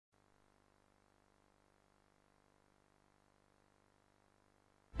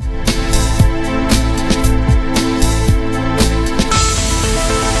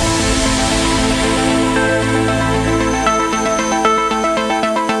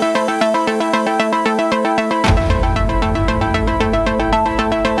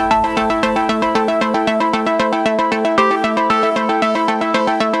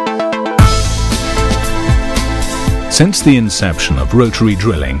Since the inception of rotary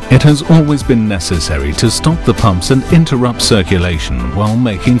drilling, it has always been necessary to stop the pumps and interrupt circulation while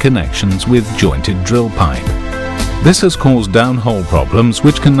making connections with jointed drill pipe. This has caused downhole problems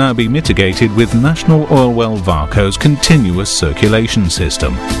which can now be mitigated with National Oilwell Varco's Continuous Circulation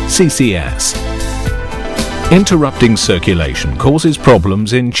System, CCS. Interrupting circulation causes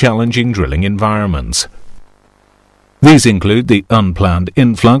problems in challenging drilling environments. These include the unplanned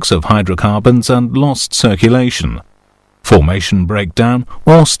influx of hydrocarbons and lost circulation, formation breakdown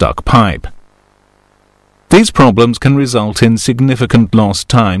or stuck pipe. These problems can result in significant lost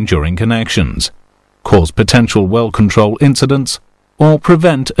time during connections, cause potential well control incidents, or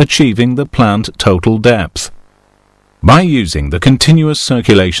prevent achieving the planned total depth. By using the continuous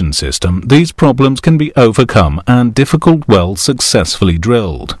circulation system, these problems can be overcome and difficult wells successfully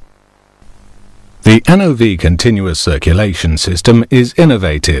drilled. The NOV continuous circulation system is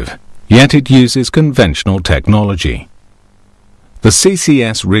innovative, yet it uses conventional technology. The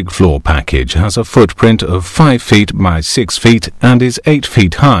CCS rig floor package has a footprint of 5 feet by 6 feet and is 8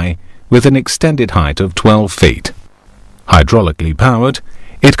 feet high with an extended height of 12 feet. Hydraulically powered,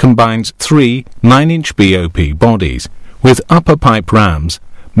 it combines 3 9-inch BOP bodies with upper pipe rams,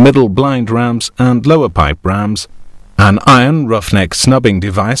 middle blind rams and lower pipe rams, an iron roughneck snubbing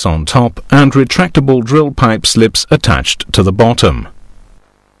device on top and retractable drill pipe slips attached to the bottom.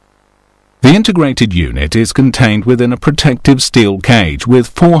 The integrated unit is contained within a protective steel cage with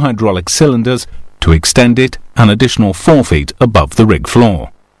 4 hydraulic cylinders to extend it an additional 4 feet above the rig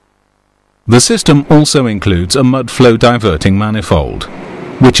floor. The system also includes a mud flow diverting manifold,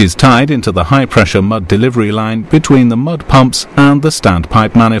 which is tied into the high-pressure mud delivery line between the mud pumps and the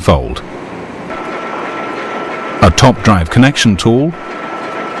standpipe manifold. A top drive connection tool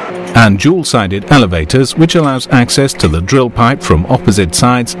and dual-sided elevators which allows access to the drill pipe from opposite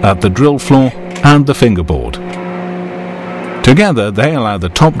sides at the drill floor and the fingerboard. Together they allow the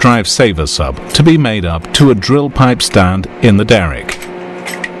top drive saver sub to be made up to a drill pipe stand in the derrick.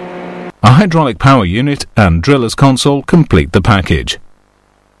 A hydraulic power unit and driller's console complete the package.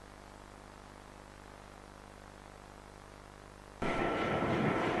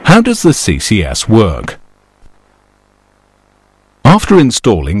 How does the CCS work? After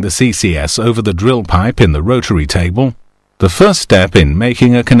installing the CCS over the drill pipe in the rotary table, the first step in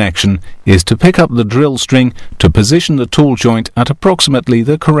making a connection is to pick up the drill string to position the tool joint at approximately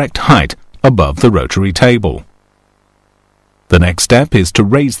the correct height above the rotary table. The next step is to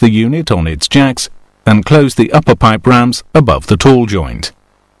raise the unit on its jacks and close the upper pipe rams above the tool joint.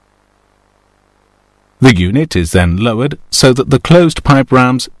 The unit is then lowered so that the closed pipe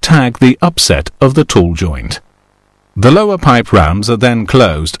rams tag the upset of the tool joint. The lower pipe rams are then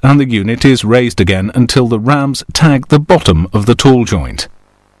closed and the unit is raised again until the rams tag the bottom of the tool joint.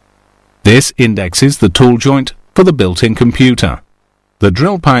 This indexes the tool joint for the built-in computer. The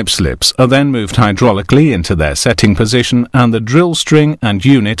drill pipe slips are then moved hydraulically into their setting position and the drill string and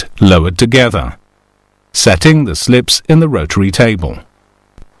unit lowered together, setting the slips in the rotary table.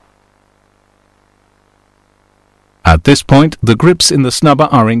 At this point, the grips in the snubber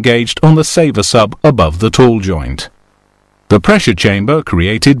are engaged on the saver sub above the tool joint. The pressure chamber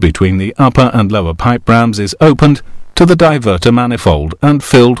created between the upper and lower pipe rams is opened to the diverter manifold and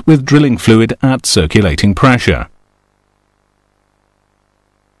filled with drilling fluid at circulating pressure.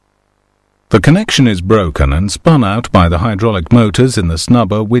 The connection is broken and spun out by the hydraulic motors in the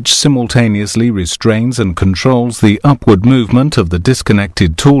snubber, which simultaneously restrains and controls the upward movement of the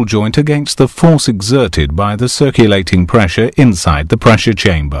disconnected tool joint against the force exerted by the circulating pressure inside the pressure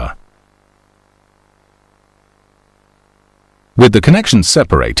chamber. With the connections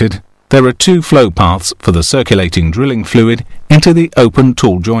separated, there are 2 flow paths for the circulating drilling fluid into the open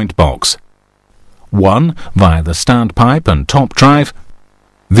tool joint box. One via the standpipe and top drive,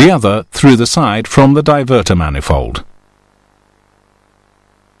 the other through the side from the diverter manifold.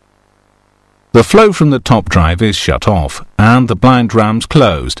 The flow from the top drive is shut off and the blind rams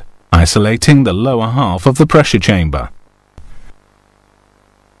closed, isolating the lower half of the pressure chamber.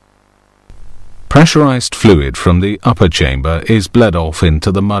 Pressurized fluid from the upper chamber is bled off into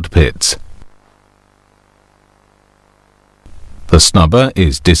the mud pits. The snubber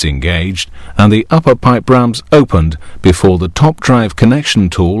is disengaged and the upper pipe rams opened before the top drive connection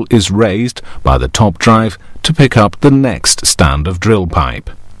tool is raised by the top drive to pick up the next stand of drill pipe.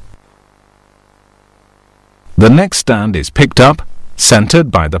 The next stand is picked up, centered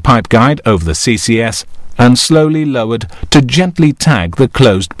by the pipe guide over the CCS and slowly lowered to gently tag the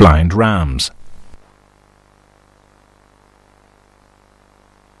closed blind rams.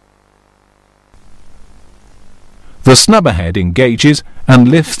 The snubber head engages and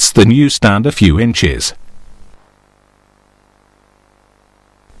lifts the new stand a few inches.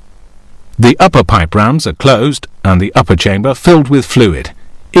 The upper pipe rams are closed and the upper chamber filled with fluid,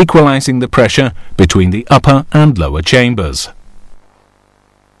 equalizing the pressure between the upper and lower chambers.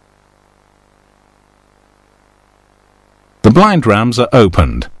 The blind rams are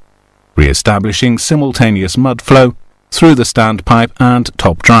opened, re-establishing simultaneous mud flow through the standpipe and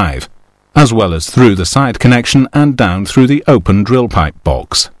top drive, as well as through the side connection and down through the open drill pipe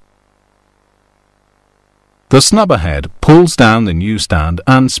box. The snubber head pulls down the new stand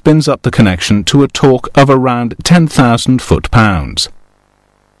and spins up the connection to a torque of around 10,000 foot-pounds.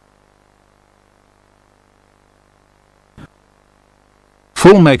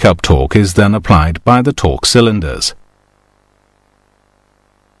 Full make-up torque is then applied by the torque cylinders.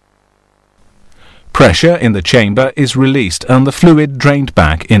 Pressure in the chamber is released and the fluid drained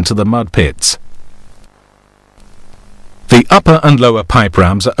back into the mud pits. The upper and lower pipe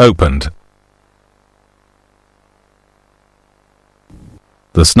rams are opened.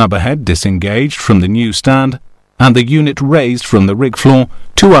 The snubber head disengaged from the new stand and the unit raised from the rig floor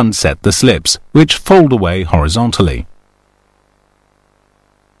to unset the slips, which fold away horizontally.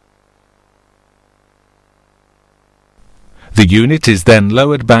 The unit is then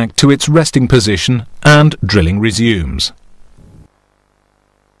lowered back to its resting position and drilling resumes.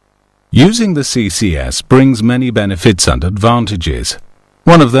 Using the CCS brings many benefits and advantages.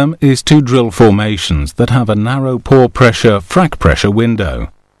 One of them is to drill formations that have a narrow pore pressure frac pressure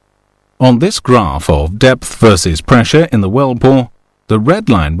window. On this graph of depth versus pressure in the well bore, the red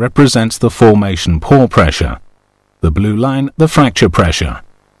line represents the formation pore pressure, the blue line the fracture pressure.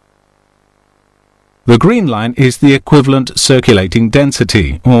 The green line is the equivalent circulating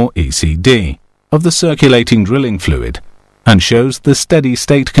density, or ECD, of the circulating drilling fluid and shows the steady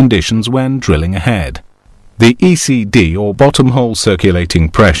state conditions when drilling ahead. The ECD, or bottom hole circulating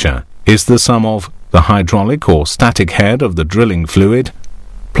pressure, is the sum of the hydraulic or static head of the drilling fluid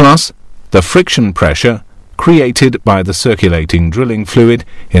plus the friction pressure created by the circulating drilling fluid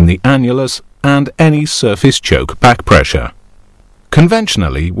in the annulus and any surface choke back pressure.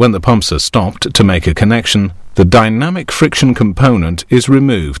 Conventionally, when the pumps are stopped to make a connection, the dynamic friction component is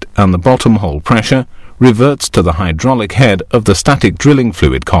removed and the bottom hole pressure reverts to the hydraulic head of the static drilling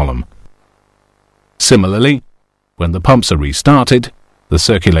fluid column. Similarly, when the pumps are restarted, the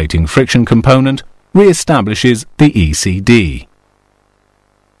circulating friction component re-establishes the ECD.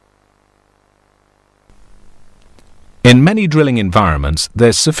 In many drilling environments,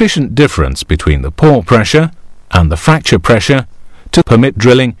 there's sufficient difference between the pore pressure and the fracture pressure to permit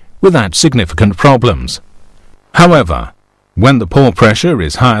drilling without significant problems. However, when the pore pressure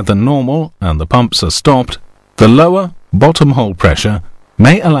is higher than normal and the pumps are stopped, the lower bottom hole pressure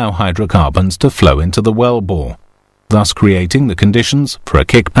may allow hydrocarbons to flow into the well bore, thus creating the conditions for a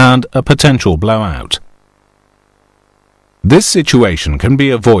kick and a potential blowout. This situation can be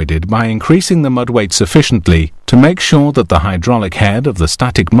avoided by increasing the mud weight sufficiently to make sure that the hydraulic head of the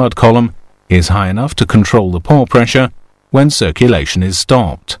static mud column is high enough to control the pore pressure when circulation is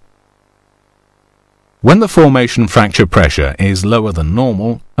stopped. When the formation fracture pressure is lower than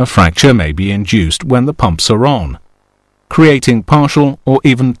normal, a fracture may be induced when the pumps are on, creating partial or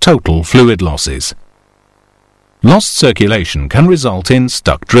even total fluid losses. Lost circulation can result in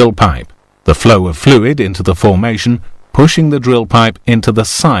stuck drill pipe, the flow of fluid into the formation pushing the drill pipe into the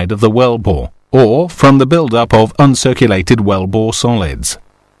side of the wellbore, or from the build-up of uncirculated wellbore solids.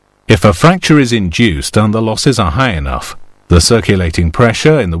 If a fracture is induced and the losses are high enough, the circulating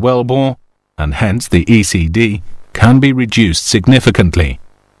pressure in the wellbore, and hence the ECD, can be reduced significantly.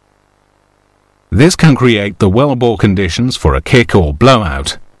 This can create the wellbore conditions for a kick or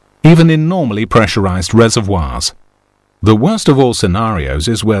blowout, even in normally pressurized reservoirs. The worst of all scenarios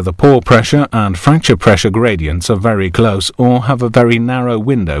is where the pore pressure and fracture pressure gradients are very close or have a very narrow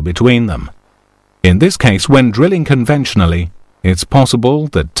window between them. In this case, when drilling conventionally, it's possible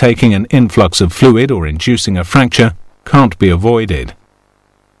that taking an influx of fluid or inducing a fracture can't be avoided.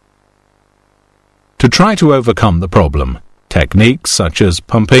 To try to overcome the problem, techniques such as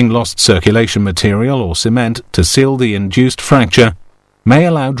pumping lost circulation material or cement to seal the induced fracture may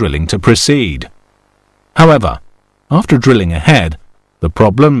allow drilling to proceed. However, after drilling ahead, the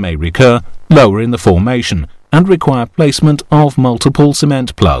problem may recur lower in the formation and require placement of multiple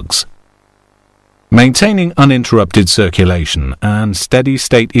cement plugs. Maintaining uninterrupted circulation and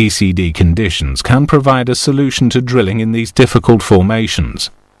steady-state ECD conditions can provide a solution to drilling in these difficult formations.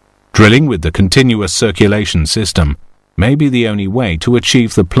 Drilling with the continuous circulation system may be the only way to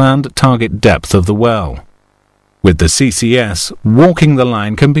achieve the planned target depth of the well. With the CCS, walking the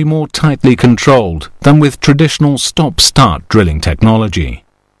line can be more tightly controlled than with traditional stop-start drilling technology.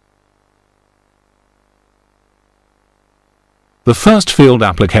 The first field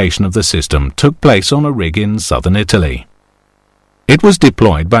application of the system took place on a rig in southern Italy. It was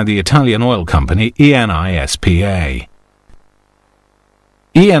deployed by the Italian oil company Eni S.p.A.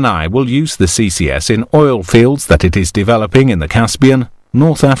 Eni will use the CCS in oil fields that it is developing in the Caspian,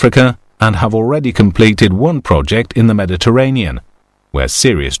 North Africa, and have already completed one project in the Mediterranean, where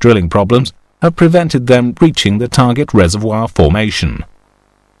serious drilling problems have prevented them reaching the target reservoir formation.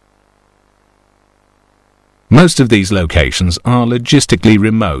 Most of these locations are logistically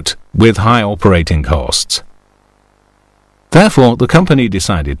remote, with high operating costs. Therefore, the company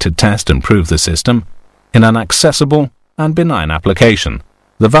decided to test and prove the system in an accessible and benign application,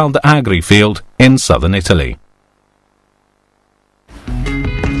 the Val d'Agri field in southern Italy.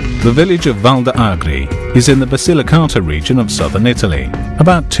 The village of Val d'Agri is in the Basilicata region of southern Italy,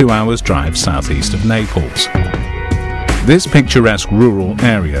 about 2 hours' drive southeast of Naples. This picturesque rural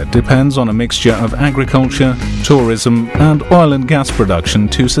area depends on a mixture of agriculture, tourism, and oil and gas production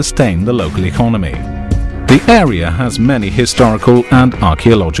to sustain the local economy. The area has many historical and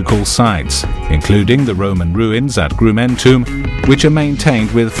archaeological sites, including the Roman ruins at Grumentum, which are maintained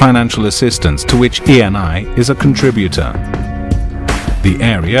with financial assistance to which Eni is a contributor. The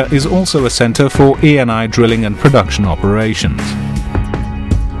area is also a centre for Eni drilling and production operations.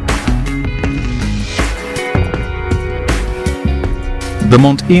 The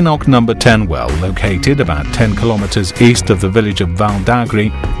Mont Enoch No. 10 well, located about 10 kilometers east of the village of Val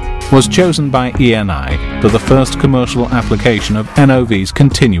d'Agri, was chosen by Eni for the first commercial application of NOV's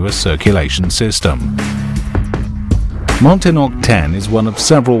continuous circulation system. Mont Enoch 10 is one of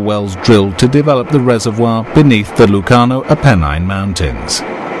several wells drilled to develop the reservoir beneath the Lucano Apennine Mountains.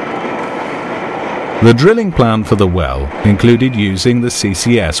 The drilling plan for the well included using the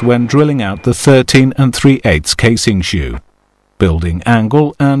CCS when drilling out the 13 3/8 casing shoe, building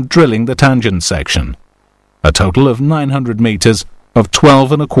angle and drilling the tangent section, a total of 900 meters of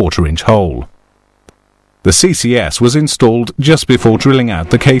 12 1/4 inch hole. The CCS was installed just before drilling out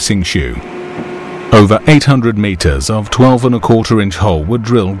the casing shoe. Over 800 meters of 12 1/4 inch hole were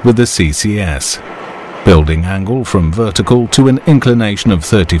drilled with the CCS, building angle from vertical to an inclination of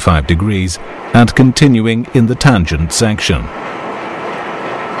 35 degrees and continuing in the tangent section.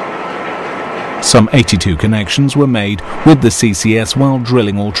 Some 82 connections were made with the CCS while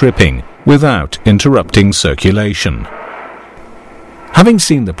drilling or tripping, without interrupting circulation. Having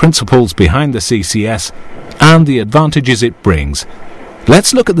seen the principles behind the CCS and the advantages it brings,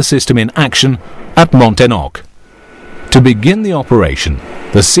 let's look at the system in action at Mont Enoch. To begin the operation,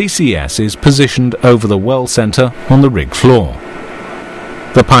 the CCS is positioned over the well centre on the rig floor.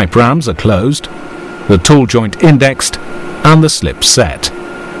 The pipe rams are closed, the tool joint indexed, and the slip set.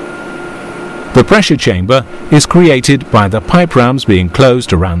 The pressure chamber is created by the pipe rams being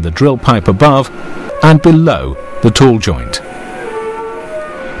closed around the drill pipe above and below the tool joint.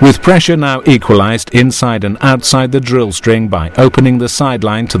 With pressure now equalized inside and outside the drill string by opening the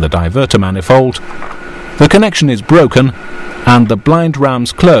sideline to the diverter manifold, the connection is broken and the blind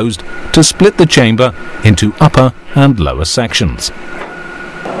rams closed to split the chamber into upper and lower sections.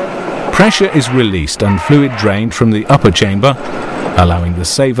 Pressure is released and fluid drained from the upper chamber, allowing the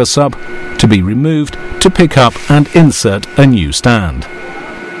saver sub to be removed to pick up and insert a new stand.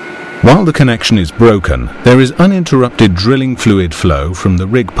 While the connection is broken, there is uninterrupted drilling fluid flow from the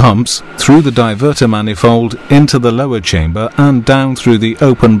rig pumps through the diverter manifold into the lower chamber and down through the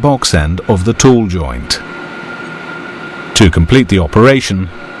open box end of the tool joint. To complete the operation,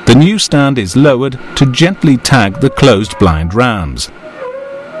 the new stand is lowered to gently tag the closed blind rams.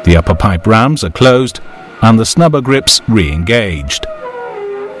 The upper pipe rams are closed and the snubber grips re-engaged.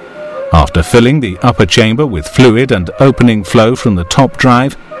 After filling the upper chamber with fluid and opening flow from the top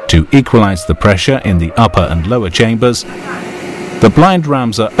drive to equalize the pressure in the upper and lower chambers, the blind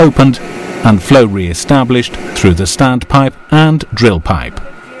rams are opened and flow re-established through the stand pipe and drill pipe.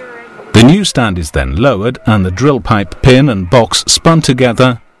 The new stand is then lowered and the drill pipe pin and box spun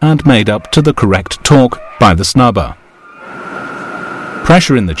together and made up to the correct torque by the snubber.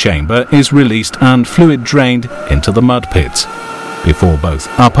 Pressure in the chamber is released and fluid drained into the mud pits, before both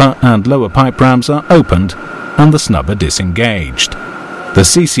upper and lower pipe rams are opened and the snubber disengaged. The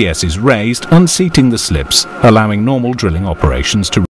CCS is raised, unseating the slips, allowing normal drilling operations to